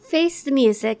Face the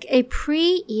Music, a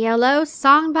pre-ELO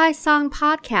song-by-song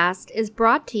podcast, is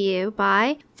brought to you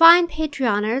by fine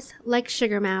Patreoners like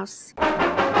Sugar Mouse.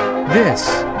 This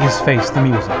is Face the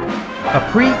Music, a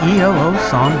pre-ELO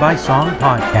song-by-song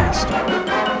podcast.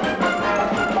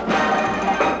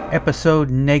 Episode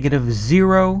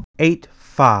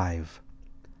 -085,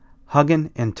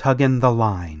 Huggin' and Tuggin' the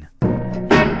Line.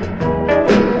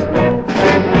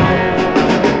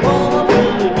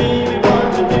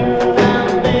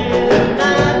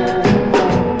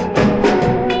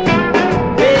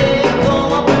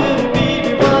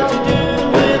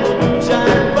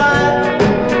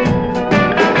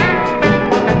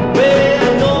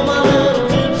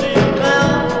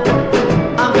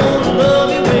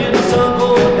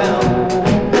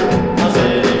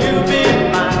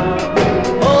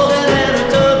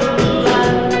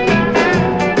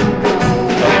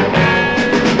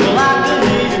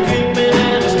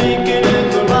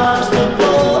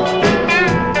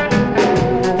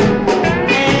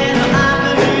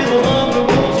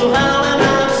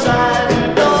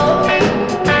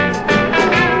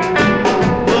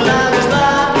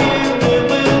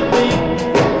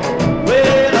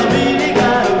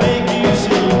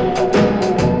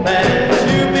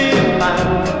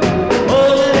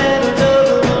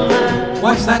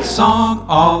 What's that song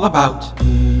all about?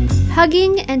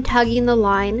 Hugging and Tugging the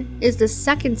Line is the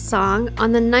second song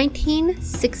on the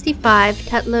 1965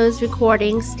 Tetlo's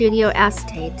recording Studio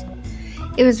Acetate.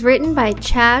 It was written by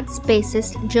Chad's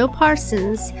bassist Joe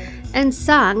Parsons and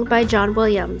sung by John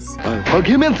Williams. I hug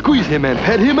him and squeeze him and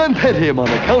pet him on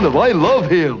account of I love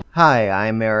him. Hi,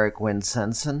 I'm Eric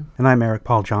Winsenson. And I'm Eric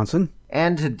Paul Johnson.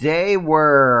 And today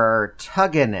we're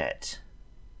tugging it.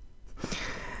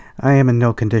 I am in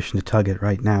no condition to tug it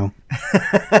right now.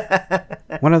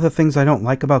 One of the things I don't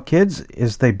like about kids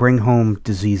is they bring home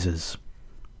diseases.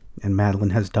 And Madeline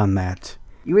has done that.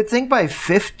 You would think by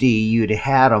 50 you'd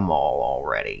had them all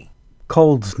already.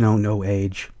 Colds know no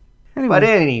age. But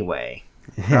anyway,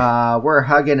 we're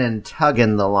hugging and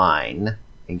tugging the line,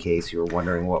 in case you were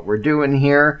wondering what we're doing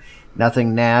here.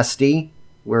 Nothing nasty.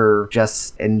 We're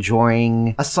just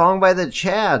enjoying a song by the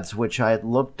Chads, which I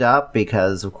looked up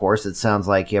because, of course, it sounds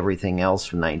like everything else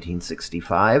from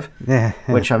 1965,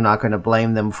 which I'm not going to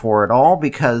blame them for at all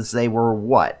because they were,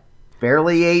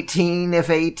 barely 18,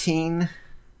 if 18?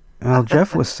 Well,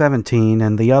 Jeff was 17,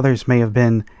 and the others may have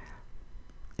been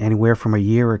anywhere from a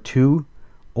year or two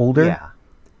older. Yeah.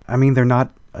 I mean, they're not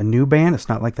a new band. It's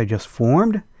not like they just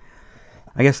formed.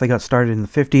 I guess they got started in the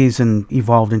 50s and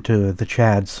evolved into the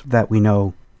Chads that we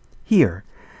know here.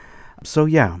 So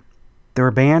yeah, they're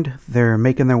a band. They're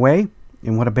making their way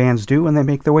in what bands do when they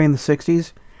make their way in the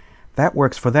 60s. That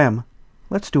works for them.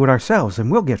 Let's do it ourselves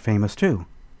and we'll get famous too.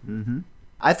 Mm-hmm.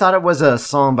 I thought it was a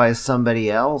song by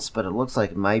somebody else, but it looks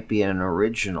like it might be an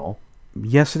original.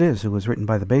 Yes, it is. It was written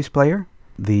by the bass player.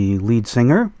 The lead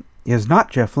singer is not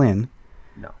Jeff Lynne.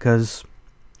 No. Because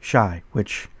shy,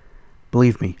 which,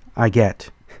 believe me, I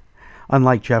get.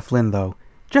 Unlike Jeff Lynne, though,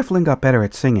 Jeff Lynne got better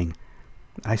at singing.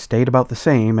 I stayed about the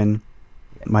same, and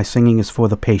my singing is for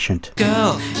the patient.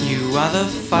 Girl, you are the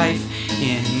fife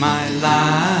in my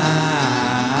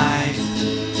life.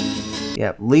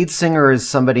 Yeah, lead singer is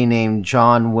somebody named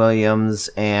John Williams,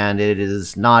 and it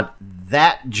is not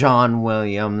that John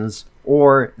Williams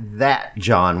or that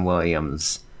John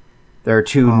Williams. There are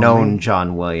two known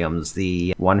John Williams,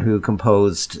 the one who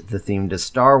composed the theme to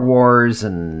Star Wars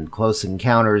and Close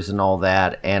Encounters and all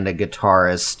that, and a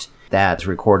guitarist that's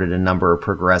recorded a number of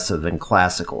progressive and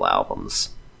classical albums.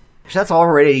 That's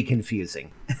already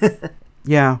confusing.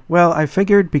 Yeah, well, I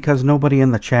figured because nobody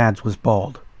in the Chads was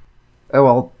bald.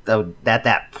 Oh, well, at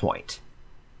that point.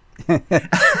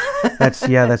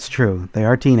 That's true. They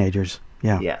are teenagers.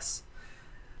 Yeah. Yes.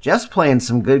 Jeff's playing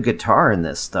some good guitar in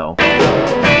this, though.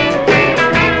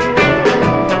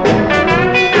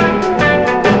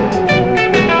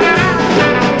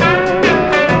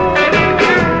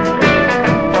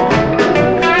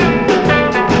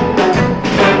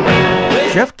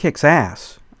 Jeff kicks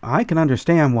ass. I can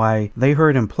understand why they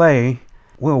heard him play.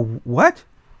 Well, what?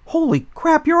 Holy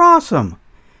crap, you're awesome.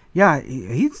 Yeah,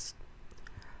 I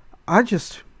have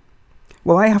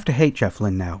to hate Jeff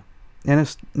Lynne now. And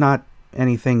it's not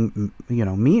anything,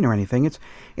 mean or anything.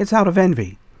 It's out of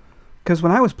envy. Because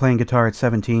when I was playing guitar at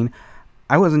 17,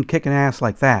 I wasn't kicking ass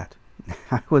like that.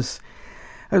 I was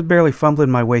barely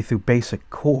fumbling my way through basic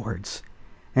chords.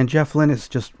 And Jeff Lynne is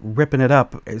just ripping it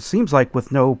up. It seems like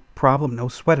with no problem, no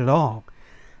sweat at all.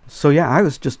 So yeah, I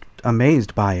was just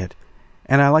amazed by it.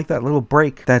 And I like that little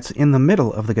break that's in the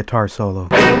middle of the guitar solo.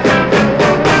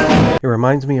 It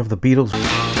reminds me of the Beatles.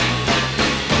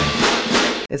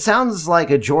 It sounds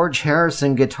like a George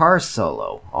Harrison guitar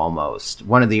solo, almost.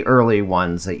 One of the early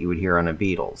ones that you would hear on the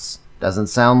Beatles. Doesn't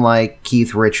sound like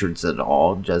Keith Richards at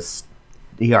all, just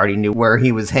he already knew where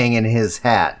he was hanging his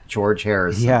hat, George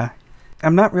Harrison. Yeah.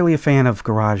 I'm not really a fan of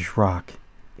garage rock.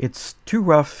 It's too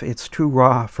rough, it's too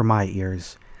raw for my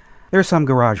ears. There are some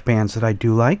garage bands that I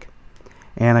do like,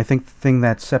 and I think the thing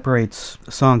that separates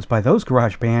songs by those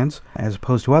garage bands, as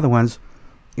opposed to other ones,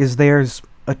 is there's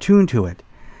a tune to it.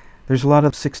 There's a lot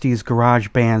of 60s garage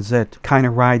bands that kind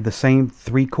of ride the same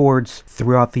 3 chords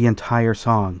throughout the entire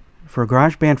song. For a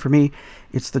garage band, for me,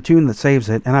 it's the tune that saves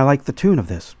it, and I like the tune of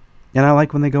this. And I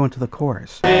like when they go into the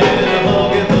chorus.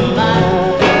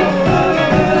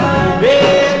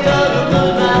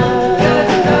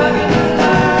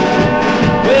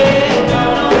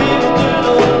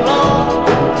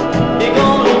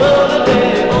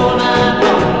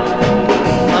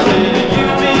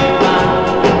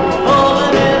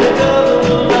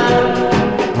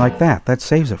 Like that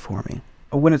saves it for me.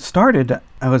 When it started,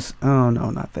 I was, oh no,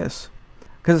 not this.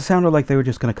 Because it sounded like they were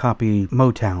just going to copy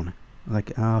Motown.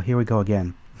 Like, oh, here we go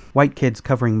again. White kids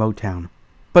covering Motown.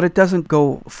 But it doesn't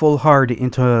go full hard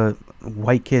into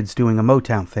white kids doing a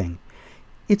Motown thing.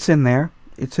 It's in there.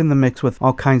 It's in the mix with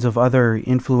all kinds of other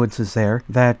influences there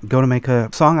that go to make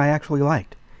a song I actually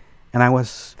liked. And I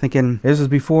was thinking, this is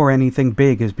before anything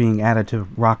big is being added to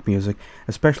rock music,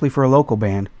 especially for a local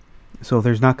band. So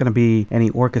there's not going to be any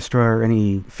orchestra or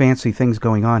any fancy things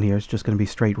going on here. It's just going to be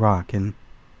straight rock. And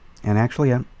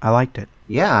actually, I liked it.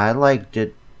 Yeah, I liked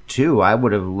it too. I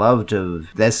would have loved to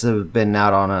this have been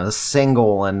out on a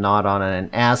single and not on an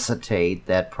acetate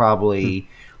that probably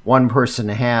one person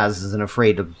has isn't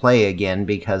afraid to play again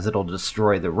because it'll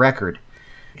destroy the record.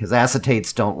 Because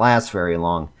acetates don't last very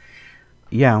long.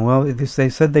 Yeah, well, they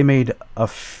said they made a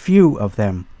few of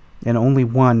them, and only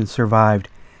one survived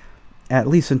at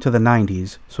least into the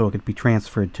 90s, so it could be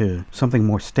transferred to something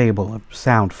more stable, a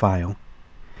sound file.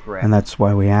 Correct. And that's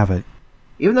why we have it.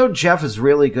 Even though Jeff is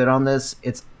really good on this,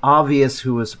 it's obvious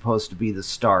who is supposed to be the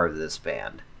star of this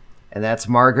band. And that's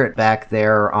Margaret back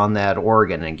there on that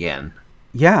organ again.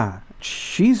 Yeah,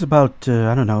 she's about,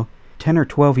 10 or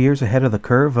 12 years ahead of the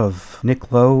curve of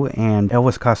Nick Lowe and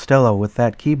Elvis Costello with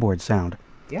that keyboard sound.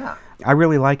 Yeah. I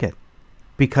really like it,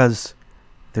 because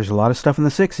there's a lot of stuff in the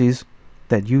 60s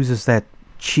that uses that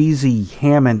cheesy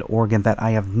Hammond organ that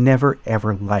I have never,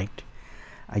 ever liked.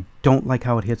 I don't like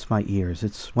how it hits my ears.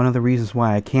 It's one of the reasons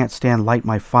why I can't stand Light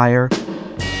My Fire.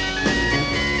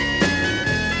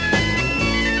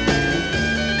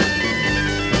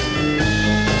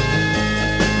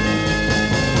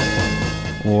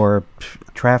 Or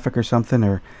Traffic or something,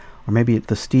 or maybe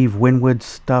the Steve Winwood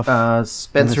stuff.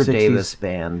 Spencer Davis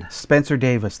Band. Spencer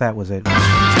Davis, that was it.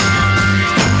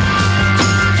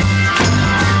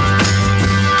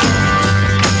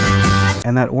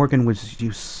 And that organ was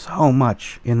used so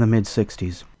much in the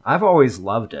mid-60s. I've always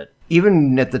loved it.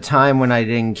 Even at the time when I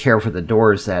didn't care for the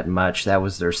Doors that much, that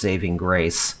was their saving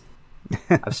grace.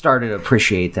 I've started to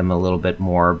appreciate them a little bit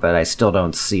more, but I still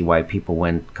don't see why people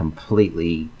went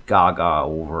completely gaga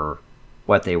over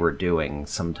what they were doing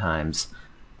sometimes.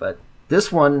 But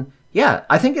this one, yeah,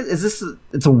 I think it's a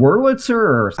Wurlitzer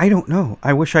or... I don't know.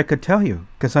 I wish I could tell you,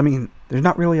 because, there's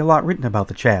not really a lot written about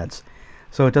the Chads.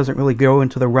 So it doesn't really go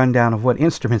into the rundown of what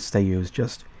instruments they use.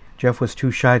 Just Jeff was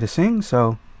too shy to sing,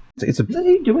 so Isn't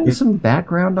he doing some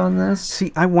background on this?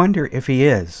 See, I wonder if he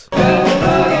is.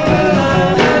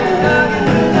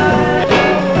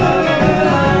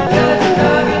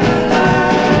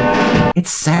 It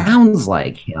sounds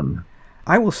like him.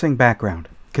 I will sing background,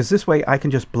 because this way I can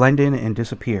just blend in and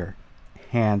disappear.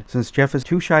 And since Jeff is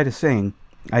too shy to sing,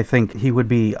 I think he would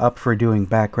be up for doing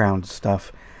background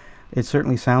stuff. It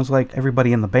certainly sounds like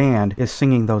everybody in the band is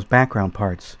singing those background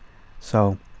parts.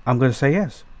 So I'm going to say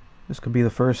yes. This could be the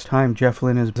first time Jeff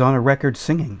Lynne is on a record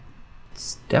singing.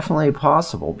 It's definitely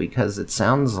possible because it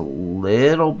sounds a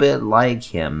little bit like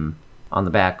him on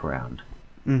the background.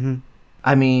 Mm-hmm.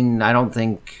 I mean, I don't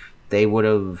think they would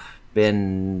have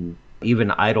been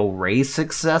even Idle Race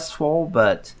successful,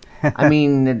 but I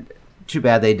mean, too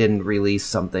bad they didn't release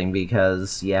something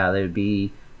because, yeah, there'd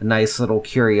be a nice little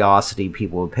curiosity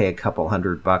people would pay a couple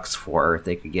 $100 for if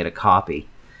they could get a copy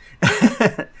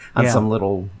on some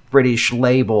little British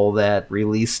label that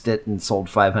released it and sold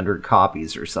 500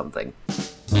 copies or something.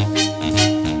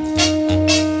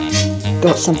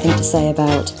 Got something to say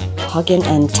about hugging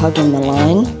and tugging the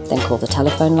line? Then call the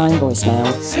telephone line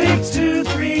voicemail.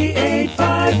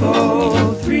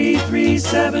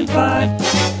 623-850-3375.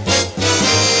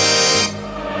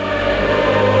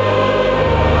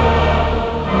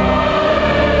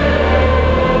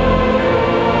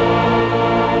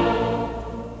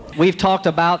 we've talked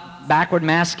about backward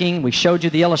masking. We showed you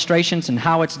the illustrations and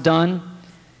how it's done.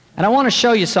 And I want to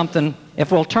show you something.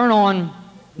 If we'll turn on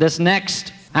this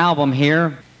next album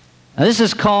here. Now, this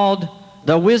is called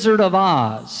The Wizard of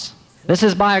Oz. This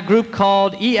is by a group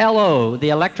called ELO, the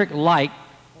Electric Light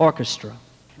Orchestra.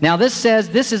 Now this says,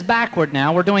 this is backward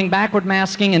now. We're doing backward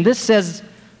masking, and this says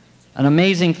an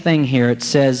amazing thing here. It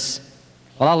says,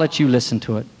 well, I'll let you listen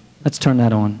to it. Let's turn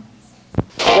that on.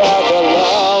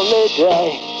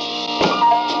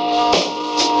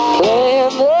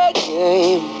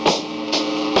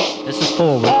 This is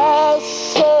forward. That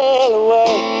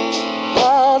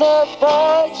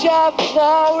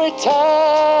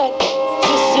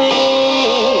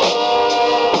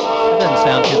doesn't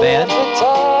sound too bad.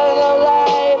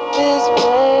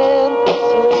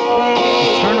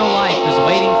 Eternal life is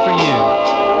waiting for you.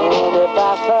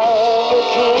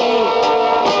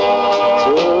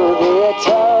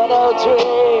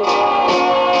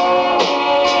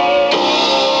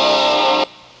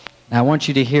 Now I want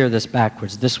you to hear this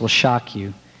backwards. This will shock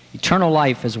you. Eternal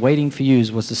life is waiting for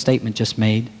you was the statement just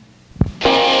made.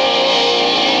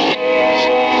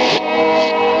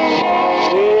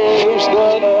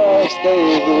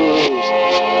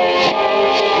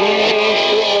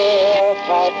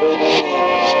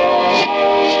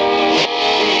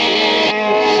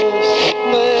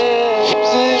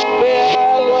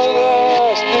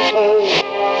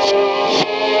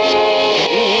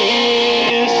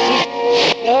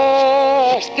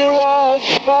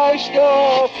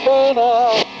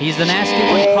 He's the nasty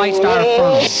one, Christ our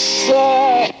infernal.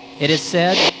 It is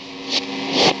said,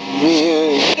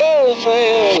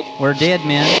 we're dead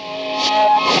men.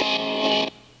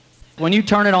 When you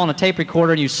turn it on a tape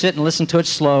recorder and you sit and listen to it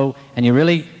slow and you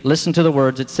really listen to the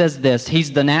words, it says this: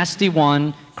 He's the nasty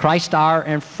one, Christ our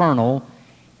infernal.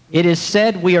 It is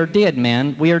said, we are dead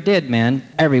men, we are dead men.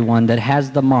 Everyone that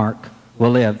has the mark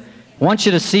will live. I want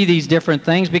you to see these different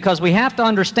things because we have to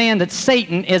understand that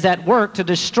Satan is at work to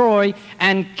destroy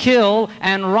and kill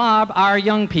and rob our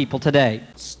young people today.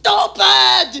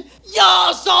 Stupid!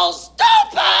 You're so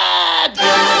stupid!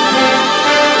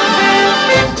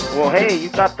 Well, hey, you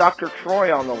got Dr.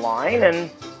 Troy on the line, and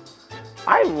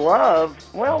I love,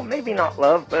 well, maybe not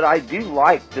love, but I do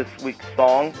like this week's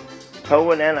song,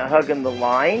 Towin' and a Huggin' the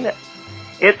Line.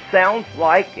 It sounds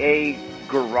like a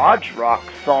garage rock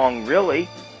song, really,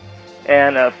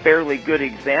 and a fairly good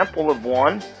example of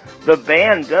one. The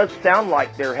band does sound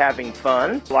like they're having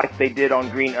fun, like they did on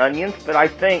Green Onions, but I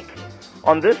think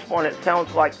on this one it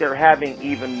sounds like they're having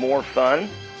even more fun.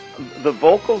 The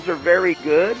vocals are very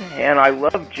good, and I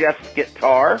love Jeff's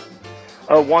guitar.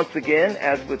 Once again,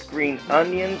 as with Green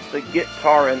Onions, the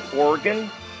guitar and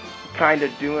organ kind of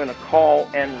doing a call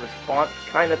and response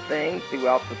kind of thing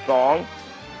throughout the song.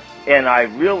 And I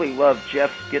really love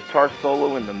Jeff's guitar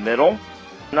solo in the middle.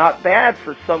 Not bad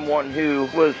for someone who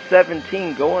was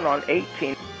 17 going on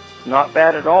 18. Not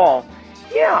bad at all.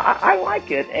 Yeah, I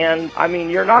like it. And, I mean,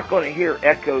 you're not going to hear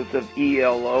echoes of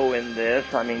ELO in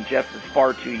this. I mean, Jeff is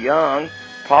far too young.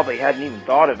 Probably hadn't even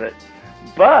thought of it.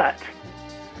 But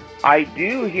I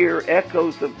do hear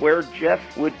echoes of where Jeff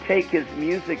would take his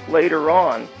music later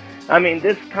on. I mean,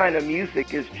 this kind of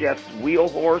music is Jeff's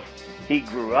wheelhorse. He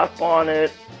grew up on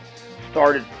it,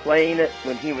 started playing it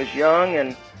when he was young,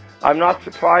 and I'm not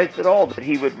surprised at all that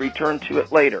he would return to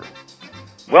it later.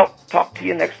 Well, talk to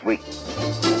you next week.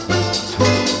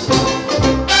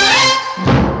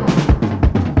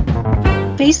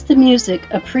 Face the Music,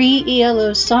 a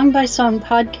pre-ELO song-by-song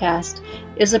podcast,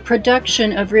 is a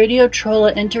production of Radio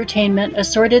Trolla Entertainment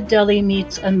Assorted Deli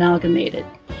Meats Amalgamated.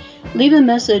 Leave a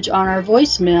message on our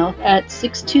voicemail at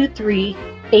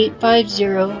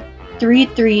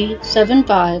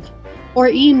 623-850-3375 or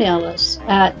email us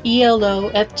at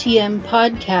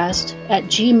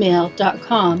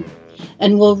eloftmpodcast@gmail.com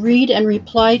and we'll read and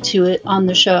reply to it on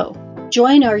the show.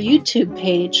 Join our YouTube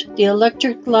page, the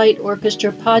Electric Light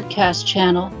Orchestra Podcast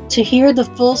channel, to hear the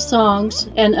full songs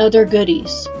and other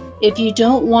goodies. If you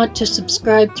don't want to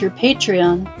subscribe through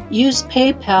Patreon, use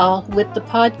PayPal with the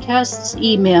podcast's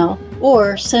email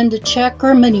or send a check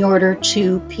or money order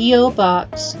to P.O.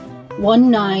 Box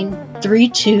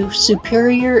 1932,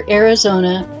 Superior,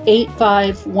 Arizona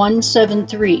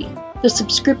 85173. The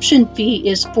subscription fee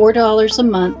is $4 a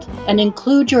month and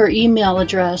include your email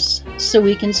address so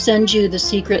we can send you the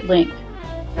secret link.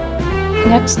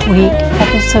 Next week,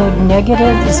 episode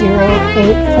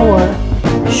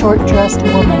 -084, Short-Dressed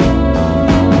Woman.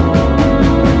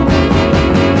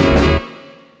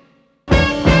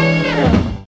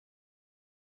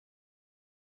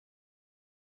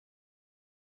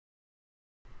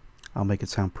 I'll make it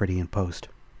sound pretty in post.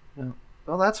 Yeah.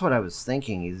 Well, that's what I was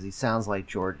thinking. Is he sounds like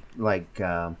George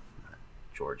Martin?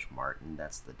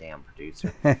 That's the damn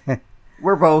producer.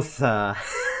 We're both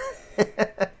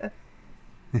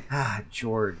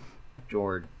George.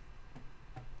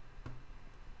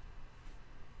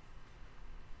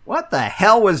 What the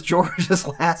hell was George's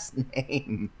last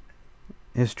name?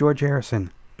 It's George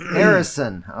Harrison.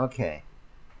 Harrison. Okay.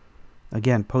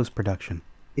 Again, post-production.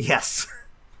 Yes.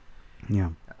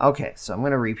 Yeah. Okay, so I'm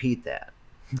going to repeat that.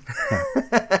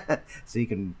 So you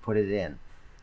can put it in.